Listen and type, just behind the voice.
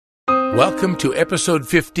Welcome to episode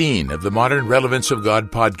 15 of the Modern Relevance of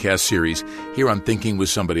God podcast series here on Thinking with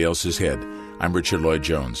Somebody Else's Head. I'm Richard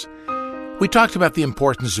Lloyd-Jones. We talked about the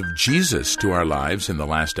importance of Jesus to our lives in the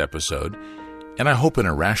last episode, and I hope in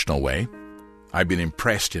a rational way. I've been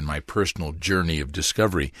impressed in my personal journey of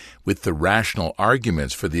discovery with the rational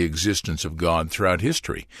arguments for the existence of God throughout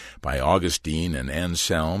history by Augustine and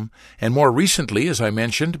Anselm, and more recently, as I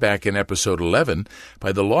mentioned back in episode 11,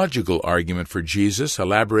 by the logical argument for Jesus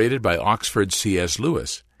elaborated by Oxford's C.S.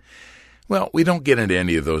 Lewis. Well, we don't get into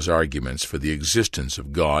any of those arguments for the existence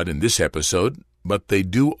of God in this episode, but they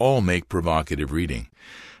do all make provocative reading.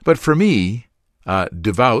 But for me,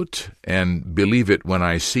 devout and believe it when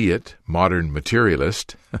I see it, modern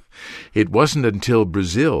materialist, it wasn't until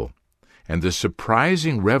Brazil and the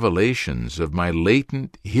surprising revelations of my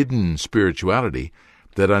latent, hidden spirituality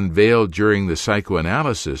that unveiled during the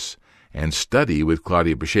psychoanalysis and study with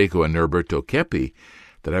Claudia Pacheco and Norberto Keppe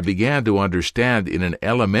that I began to understand in an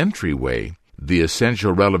elementary way the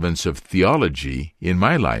essential relevance of theology in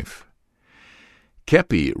my life.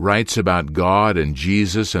 Keppe writes about God and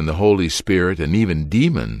Jesus and the Holy Spirit and even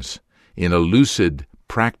demons in a lucid,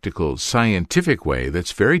 practical, scientific way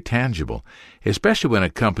that's very tangible, especially when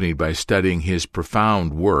accompanied by studying his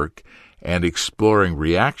profound work and exploring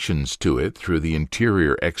reactions to it through the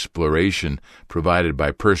interior exploration provided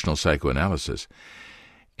by personal psychoanalysis.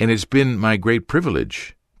 And it's been my great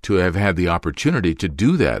privilege to have had the opportunity to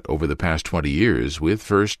do that over the past 20 years with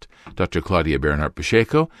first Dr. Claudia Bernhardt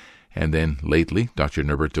Pacheco, and then, lately, Dr.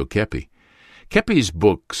 Norberto Keppe. Keppe's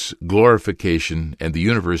books, Glorification and the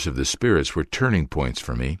Universe of the Spirits, were turning points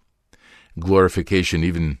for me. Glorification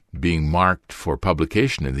even being marked for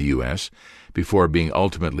publication in the U.S., before being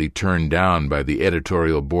ultimately turned down by the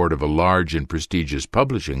editorial board of a large and prestigious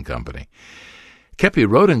publishing company. Keppe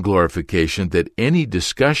wrote in Glorification that any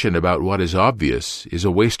discussion about what is obvious is a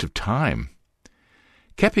waste of time.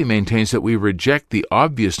 Keppe maintains that we reject the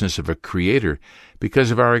obviousness of a creator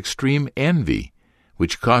because of our extreme envy,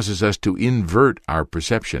 which causes us to invert our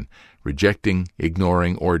perception, rejecting,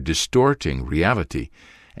 ignoring, or distorting reality,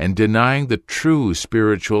 and denying the true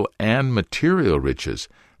spiritual and material riches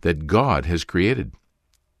that God has created.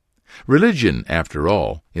 Religion, after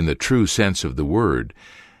all, in the true sense of the word,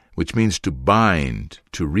 which means to bind,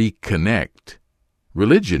 to reconnect,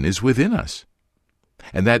 religion is within us.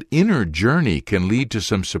 And that inner journey can lead to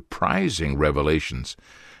some surprising revelations.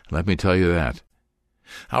 Let me tell you that.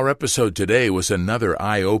 Our episode today was another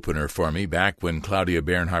eye-opener for me back when Claudia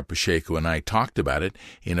Bernhardt Pacheco and I talked about it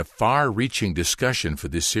in a far-reaching discussion for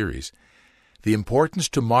this series. The importance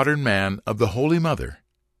to modern man of the Holy Mother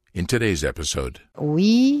in today's episode.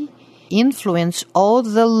 We influence all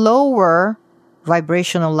the lower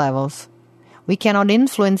vibrational levels. We cannot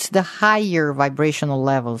influence the higher vibrational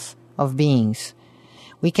levels of beings.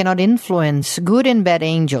 We cannot influence good and bad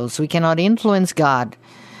angels. We cannot influence God.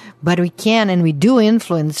 But we can and we do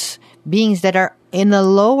influence beings that are in a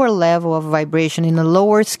lower level of vibration, in a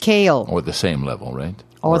lower scale. Or the same level, right?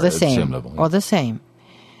 Or the same level. Yeah. Or the same.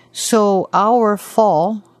 So our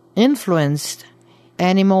fall influenced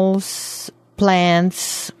animals,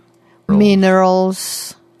 plants,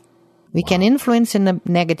 minerals. We can influence in a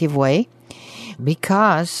negative way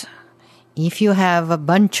because if you have a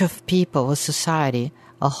bunch of people, a society,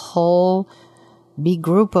 a whole big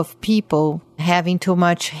group of people having too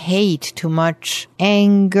much hate, too much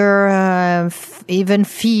anger, even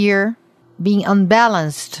fear, being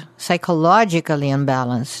unbalanced, psychologically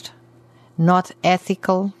unbalanced, not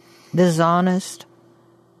ethical, dishonest.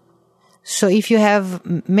 So if you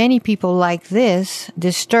have many people like this,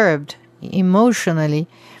 disturbed emotionally,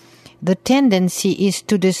 the tendency is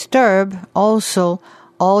to disturb also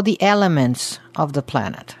all the elements of the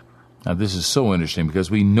planet. Now, this is so interesting because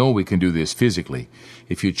we know we can do this physically.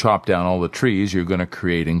 If you chop down all the trees, you're going to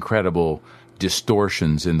create incredible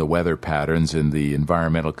distortions in the weather patterns and the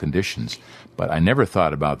environmental conditions. But I never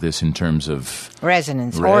thought about this in terms of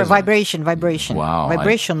resonance. Or vibration. Wow.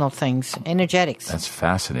 Vibrational things, energetics. That's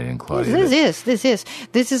fascinating, Claudia.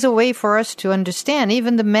 This is a way for us to understand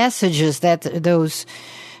even the messages that those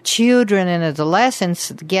children and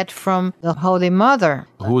adolescents get from the Holy Mother.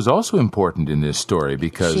 Who is also important in this story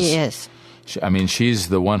because she is. She's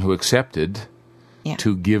the one who accepted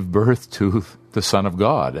to give birth to the Son of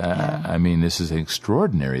God. This is an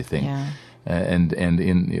extraordinary thing. Yeah. And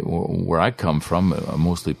in where I come from, a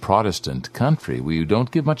mostly Protestant country, we don't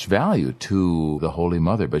give much value to the Holy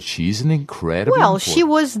Mother, but she's an incredible. Well, she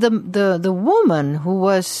was the woman who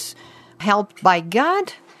was helped by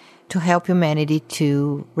God to help humanity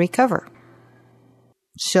to recover.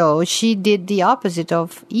 So she did the opposite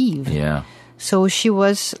of Eve. Yeah. So she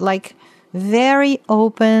was like very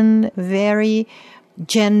open, very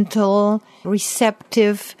gentle,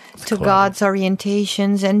 receptive to God's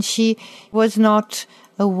orientations. And she was not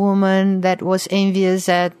a woman that was envious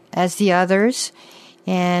as the others.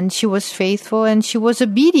 And she was faithful and she was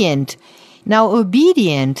obedient. Now,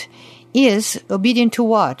 obedient to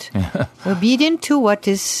what? Obedient to what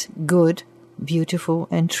is good, beautiful,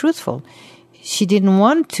 and truthful. She didn't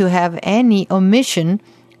want to have any omission,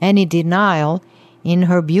 any denial in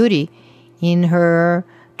her beauty, in her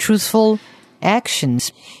truthful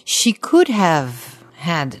actions. She could have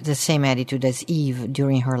had the same attitude as Eve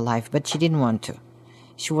during her life, but she didn't want to.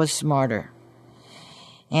 She was smarter.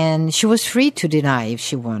 And she was free to deny if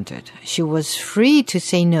she wanted. She was free to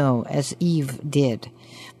say no, as Eve did.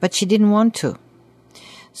 But she didn't want to.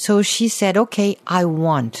 So she said, okay, I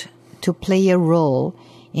want to play a role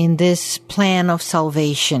in this plan of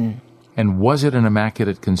salvation. And was it an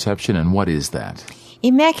Immaculate Conception, and what is that?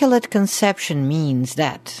 Immaculate Conception means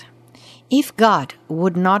that if God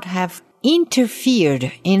would not have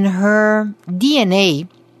interfered in her DNA,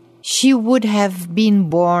 she would have been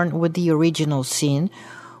born with the original sin,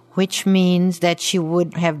 which means that she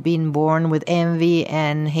would have been born with envy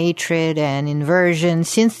and hatred and inversion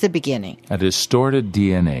since the beginning. A distorted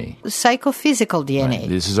DNA. Psychophysical DNA. Right.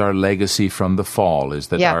 This is our legacy from the fall, is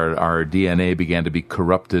that our DNA began to be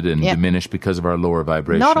corrupted and diminished because of our lower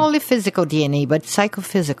vibration. Not only physical DNA, but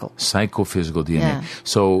psychophysical. Psychophysical DNA. Yeah.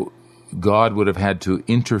 So God would have had to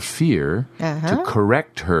interfere to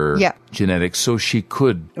correct her genetics so she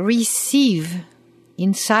could receive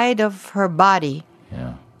inside of her body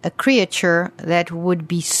a creature that would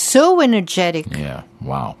be so energetic. Yeah,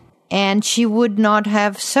 wow. And she would not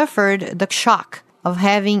have suffered the shock of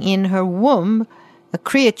having in her womb a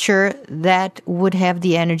creature that would have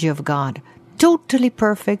the energy of God. Totally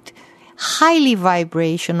perfect, highly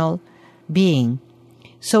vibrational being.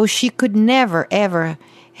 So she could never, ever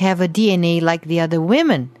have a DNA like the other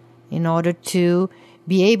women in order to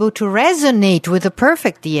be able to resonate with the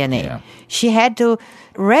perfect DNA. Yeah. She had to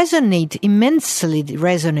immensely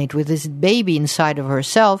resonate with this baby inside of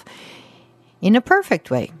herself in a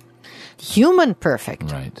perfect way. Human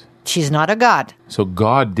perfect. Right. She's not a god. So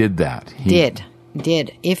God did that. He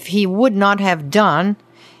did. If he would not have done,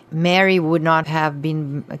 Mary would not have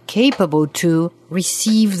been capable to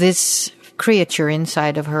receive this creature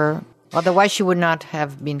inside of her. Otherwise, she would not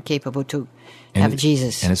have been capable to have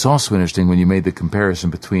Jesus. And it's also interesting when you made the comparison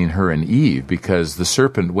between her and Eve, because the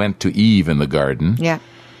serpent went to Eve in the garden. Yeah.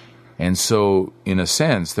 And so, in a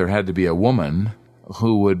sense, there had to be a woman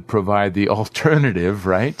who would provide the alternative,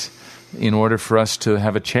 right, in order for us to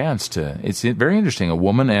have a chance to... It's very interesting, a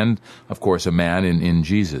woman and, of course, a man in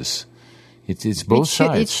Jesus. It's both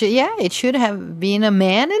sides. It should have been a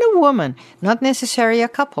man and a woman, not necessarily a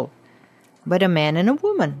couple, but a man and a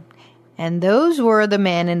woman. And those were the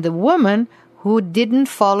man and the woman who didn't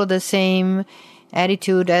follow the same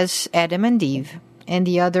attitude as Adam and Eve and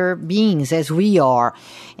the other beings as we are.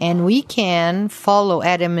 And we can follow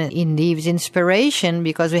Adam and Eve's inspiration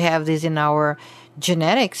because we have this in our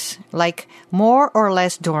genetics, like more or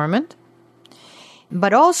less dormant.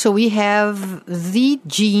 But also we have the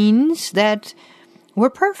genes that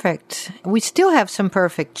were perfect. We still have some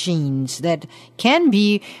perfect genes that can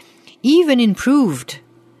be even improved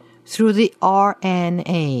through the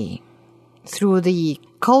RNA, through the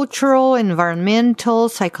cultural, environmental,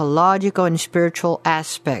 psychological, and spiritual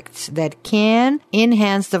aspects that can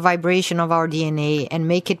enhance the vibration of our DNA and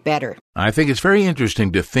make it better. I think it's very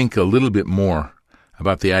interesting to think a little bit more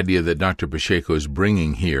about the idea that Dr. Pacheco is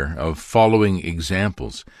bringing here of following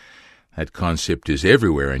examples. That concept is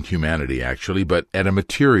everywhere in humanity, actually, but at a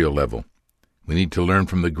material level. We need to learn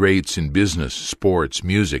from the greats in business, sports,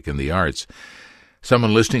 music, and the arts.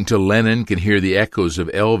 Someone listening to Lennon can hear the echoes of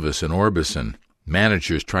Elvis and Orbison.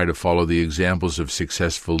 Managers try to follow the examples of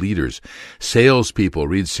successful leaders. Salespeople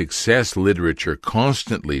read success literature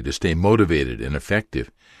constantly to stay motivated and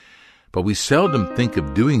effective. But we seldom think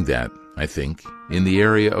of doing that, I think, in the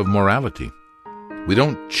area of morality. We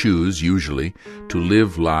don't choose, usually, to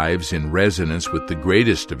live lives in resonance with the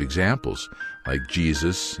greatest of examples, like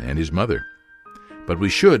Jesus and his mother. But we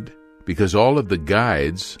should, because all of the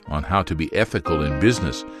guides on how to be ethical in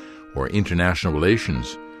business or international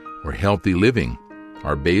relations or healthy living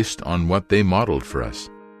are based on what they modeled for us.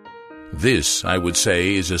 This, I would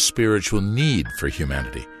say, is a spiritual need for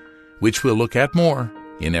humanity, which we'll look at more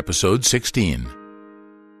in episode 16.